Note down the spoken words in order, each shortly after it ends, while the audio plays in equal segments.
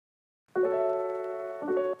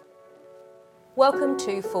Welcome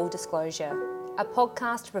to Full Disclosure, a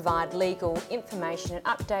podcast to provide legal information and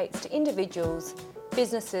updates to individuals,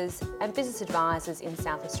 businesses and business advisors in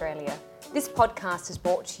South Australia. This podcast is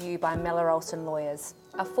brought to you by Mellor Olsen Lawyers,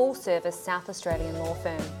 a full-service South Australian law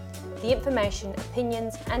firm. The information,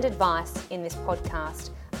 opinions and advice in this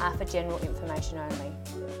podcast are for general information only.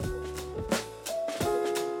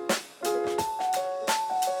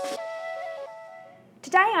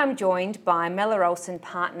 Today I'm joined by Mellor Olsen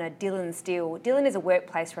partner Dylan Steele. Dylan is a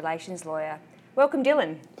workplace relations lawyer. Welcome,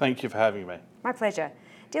 Dylan. Thank you for having me. My pleasure.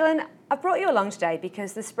 Dylan, I've brought you along today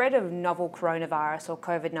because the spread of novel coronavirus, or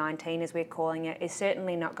COVID-19 as we're calling it, is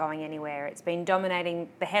certainly not going anywhere. It's been dominating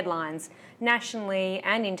the headlines nationally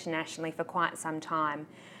and internationally for quite some time.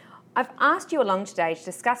 I've asked you along today to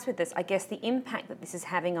discuss with us, the impact that this is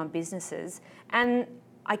having on businesses and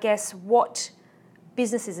what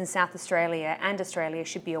businesses in South Australia and Australia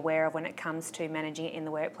should be aware of when it comes to managing it in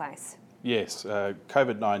the workplace. Yes,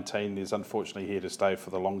 COVID-19 is unfortunately here to stay for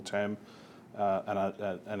the long term.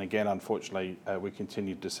 And again, unfortunately, we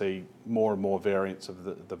continue to see more and more variants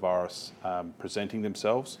of the virus presenting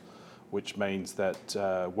themselves, which means that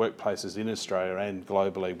workplaces in Australia and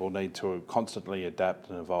globally will need to constantly adapt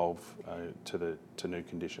and evolve to new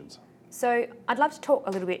conditions. So I'd love to talk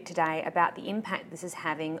a little bit today about the impact this is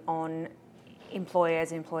having on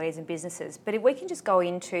employers, employees and businesses. But if we can just go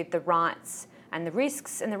into the rights and the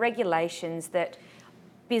risks and the regulations that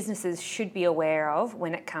businesses should be aware of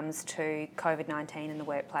when it comes to COVID-19 in the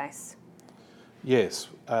workplace. Yes,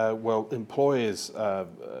 well, employers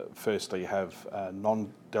firstly have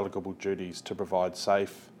non-delegable duties to provide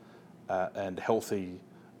safe and healthy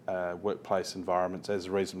workplace environments as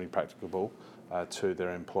reasonably practicable to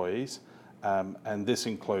their employees. And this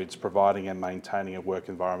includes providing and maintaining a work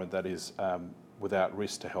environment that is without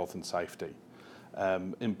risk to health and safety.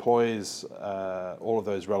 Employers, all of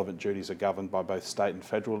those relevant duties are governed by both state and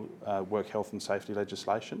federal work health and safety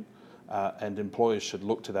legislation, and employers should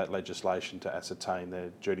look to that legislation to ascertain their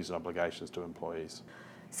duties and obligations to employees.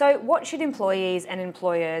 So what should employees and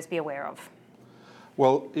employers be aware of?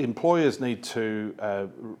 Well, employers need to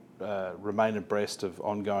remain abreast of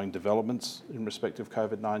ongoing developments in respect of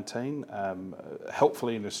COVID-19.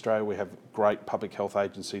 Helpfully in Australia we have great public health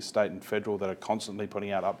agencies, state and federal, that are constantly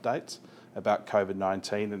putting out updates about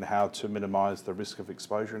COVID-19 and how to minimise the risk of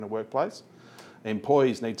exposure in the workplace.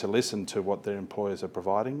 Employees need to listen to what their employers are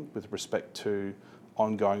providing with respect to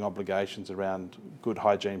ongoing obligations around good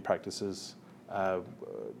hygiene practices,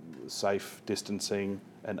 safe distancing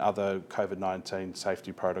and other COVID-19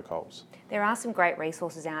 safety protocols. There are some great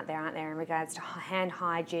resources out there, aren't there, in regards to hand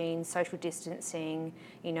hygiene, social distancing,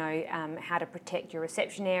 how to protect your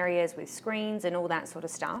reception areas with screens and all that sort of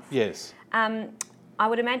stuff. Yes. I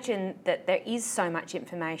would imagine that there is so much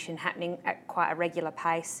information happening at quite a regular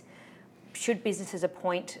pace. Should businesses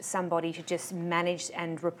appoint somebody to just manage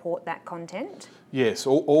and report that content? Yes,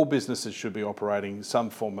 all businesses should be operating some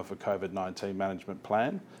form of a COVID-19 management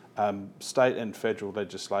plan. State and federal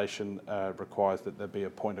legislation requires that there be a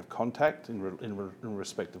point of contact in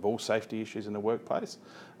respect of all safety issues in the workplace,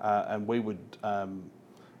 and we would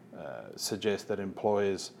suggest that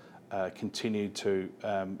employers continue to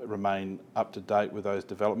remain up to date with those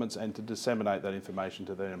developments and to disseminate that information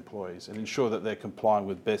to their employees and ensure that they're complying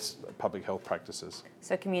with best public health practices.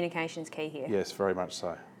 So communication's key here? Yes, very much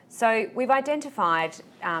so. So we've identified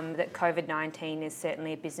that COVID-19 is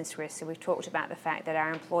certainly a business risk. So we've talked about the fact that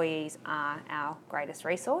our employees are our greatest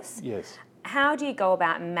resource. Yes. How do you go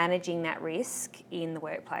about managing that risk in the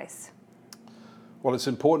workplace? Well, it's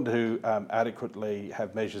important to adequately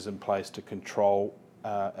have measures in place to control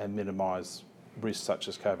and minimise risks such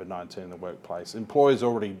as COVID-19 in the workplace. Employers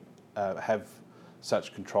already have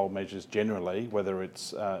such control measures generally, whether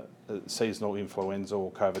it's seasonal influenza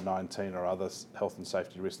or COVID-19 or other health and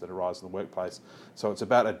safety risks that arise in the workplace. So it's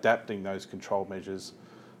about adapting those control measures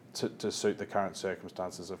to suit the current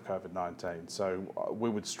circumstances of COVID-19. So we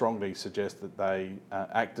would strongly suggest that they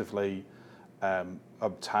actively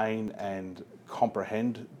obtain and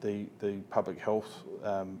comprehend the public health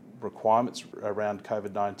requirements around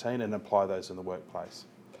COVID-19 and apply those in the workplace.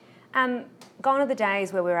 Gone are the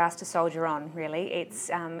days where we're asked to soldier on, really. It's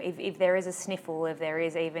if there is a sniffle, if there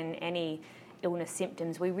is even any illness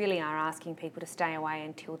symptoms, we really are asking people to stay away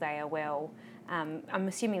until they are well. I'm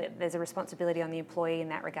assuming that there's a responsibility on the employee in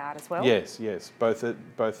that regard as well? Yes. Both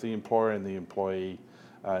the employer and the employee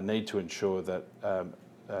need to ensure that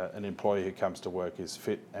an employee who comes to work is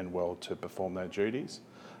fit and well to perform their duties.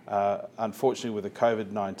 Unfortunately, with the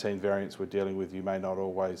COVID-19 variants we're dealing with, you may not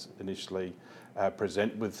always initially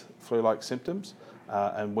present with flu-like symptoms,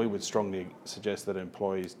 and we would strongly suggest that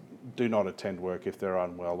employees do not attend work if they're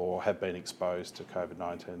unwell or have been exposed to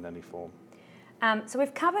COVID-19 in any form. So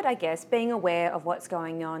we've covered, I guess, being aware of what's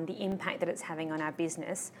going on, the impact that it's having on our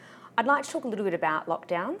business. I'd like to talk a little bit about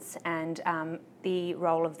lockdowns and the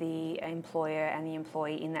role of the employer and the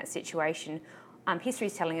employee in that situation. History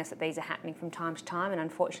is telling us that these are happening from time to time, and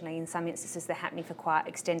unfortunately in some instances they're happening for quite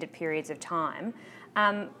extended periods of time.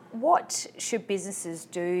 What should businesses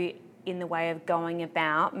do in the way of going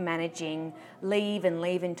about managing leave and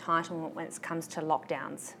leave entitlement when it comes to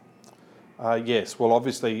lockdowns? Yes, well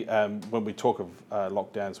obviously when we talk of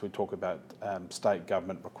lockdowns we talk about state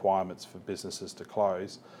government requirements for businesses to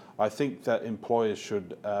close. I think that employers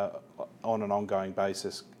should on an ongoing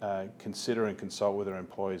basis consider and consult with their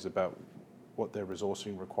employees about what their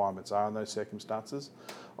resourcing requirements are in those circumstances.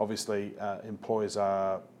 Obviously employers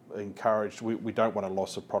are encouraged, we don't want a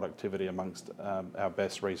loss of productivity amongst our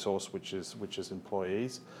best resource, which is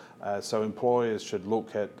employees. So employers should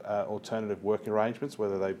look at alternative working arrangements,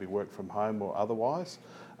 whether they be work from home or otherwise,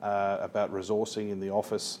 about resourcing in the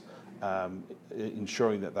office,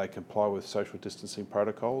 ensuring that they comply with social distancing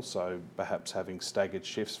protocols, so perhaps having staggered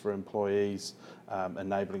shifts for employees,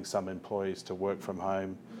 enabling some employees to work from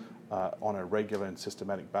home on a regular and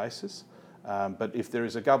systematic basis. But if there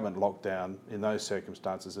is a government lockdown in those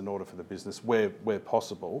circumstances, in order for the business, where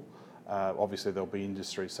possible, obviously there'll be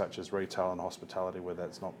industries such as retail and hospitality where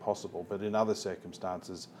that's not possible, but in other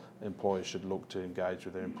circumstances employers should look to engage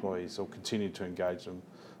with their employees or continue to engage them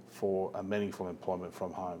for a meaningful employment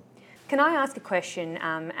from home. Can I ask a question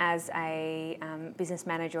as a business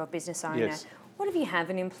manager or business owner? Yes. What if you have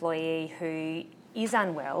an employee who is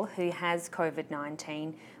unwell, who has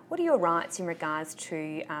COVID-19? What are your rights in regards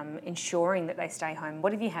to ensuring that they stay home?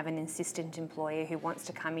 What if you have an insistent employer who wants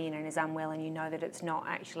to come in and is unwell and you know that it's not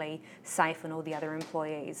actually safe on all the other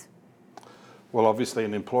employees? Well, obviously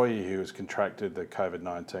an employee who has contracted the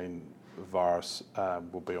COVID-19 virus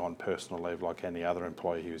will be on personal leave like any other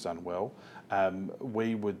employee who's unwell.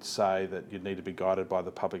 We would say that you need to be guided by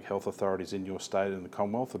the public health authorities in your state and the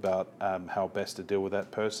Commonwealth about how best to deal with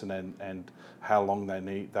that person and how long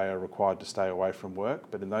they are required to stay away from work.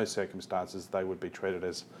 But in those circumstances, they would be treated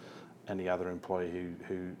as any other employee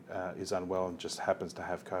who is unwell and just happens to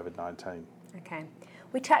have COVID-19. Okay.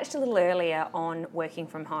 We touched a little earlier on working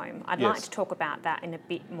from home. I'd like to talk about that in a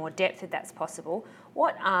bit more depth if that's possible.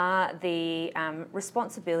 What are the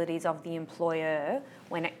responsibilities of the employer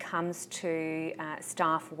when it comes to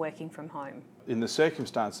staff working from home? In the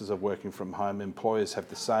circumstances of working from home, employers have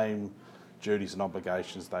the same duties and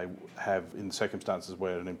obligations they have in circumstances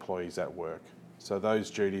where an employee is at work. So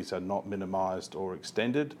those duties are not minimised or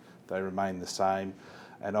extended, they remain the same.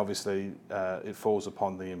 And obviously it falls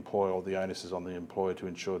upon the employer, or the onus is on the employer to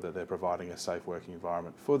ensure that they're providing a safe working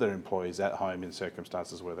environment for their employees at home in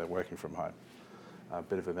circumstances where they're working from home. A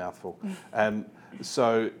bit of a mouthful.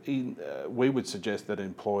 We would suggest that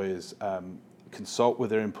employers consult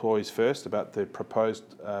with their employees first about the proposed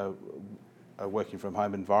working from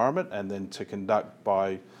home environment, and then to conduct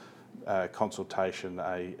by consultation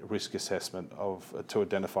a risk assessment to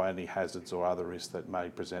identify any hazards or other risks that may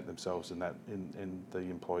present themselves in the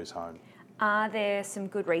employee's home. Are there some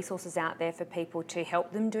good resources out there for people to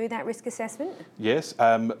help them do that risk assessment? Yes,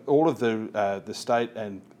 all of the state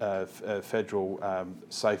and federal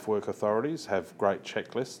safe work authorities have great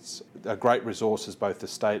checklists. Great resources, both the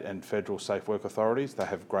state and federal safe work authorities. They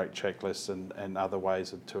have great checklists and other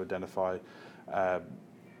ways to identify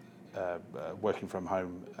working from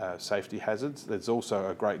home safety hazards. There's also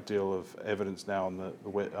a great deal of evidence now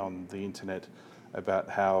on the internet about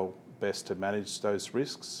how best to manage those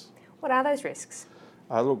risks. What are those risks?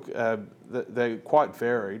 They're quite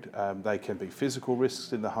varied. They can be physical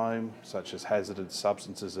risks in the home, such as hazardous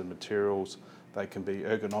substances and materials. They can be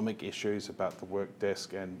ergonomic issues about the work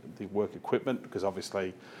desk and the work equipment, because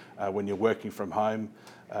obviously when you're working from home,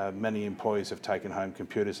 many employees have taken home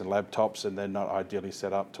computers and laptops and they're not ideally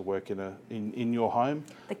set up to work in your home.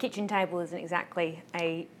 The kitchen table isn't exactly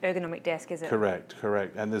an ergonomic desk, is it? Correct.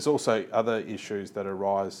 And there's also other issues that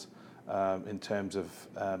arise in terms of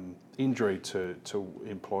injury to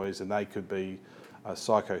employees, and they could be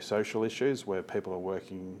psychosocial issues where people are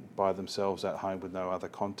working by themselves at home with no other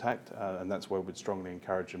contact, and that's where we'd strongly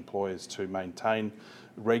encourage employers to maintain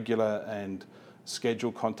regular and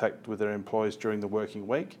scheduled contact with their employees during the working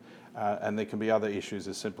week. And there can be other issues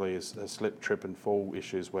as simply as slip, trip and fall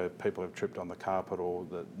issues where people have tripped on the carpet, or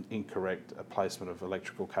the incorrect placement of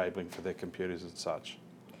electrical cabling for their computers and such.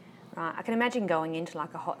 Right, I can imagine going into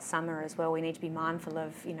like a hot summer as well. We need to be mindful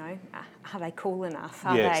of, are they cool enough?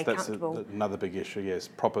 Are they comfortable? Yes, that's another big issue, yes.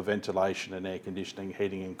 Proper ventilation and air conditioning,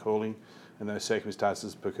 heating and cooling in those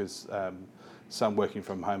circumstances, because some working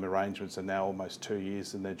from home arrangements are now almost 2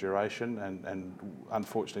 years in their duration, and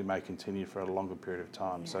unfortunately may continue for a longer period of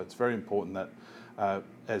time. So it's very important that,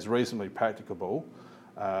 as reasonably practicable,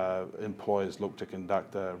 employers look to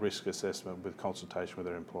conduct a risk assessment with consultation with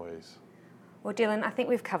their employees. Well, Dylan, I think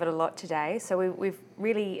we've covered a lot today. So we've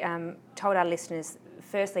really told our listeners,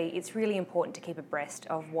 firstly, it's really important to keep abreast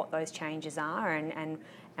of what those changes are and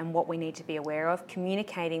what we need to be aware of,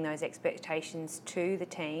 communicating those expectations to the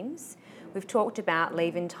teams. We've talked about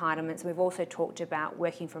leave entitlements. We've also talked about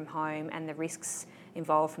working from home and the risks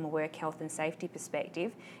involved from a work health and safety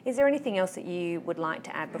perspective. Is there anything else that you would like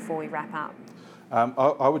to add before we wrap up?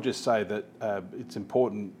 I would just say that it's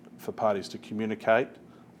important for parties to communicate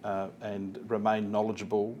and remain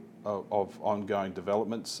knowledgeable of ongoing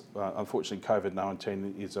developments. Unfortunately,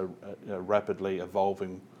 COVID-19 is a rapidly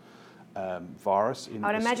evolving virus.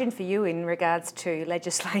 I'd imagine for you, in regards to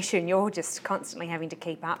legislation, you're just constantly having to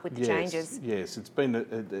keep up with the changes. Yes, it's been,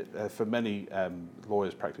 for many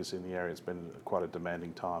lawyers practicing in the area, it's been quite a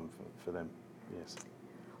demanding time for them, yes.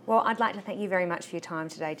 Well, I'd like to thank you very much for your time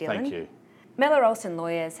today, Dylan. Thank you. Mellor Olsen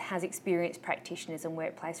Lawyers has experienced practitioners in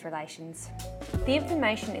workplace relations. The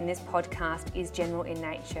information in this podcast is general in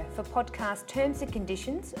nature. For podcast terms and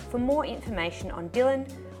conditions, for more information on Dylan,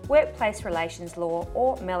 workplace relations law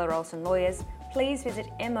or Mellor Olsen Lawyers, please visit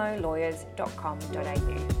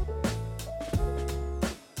molawyers.com.au.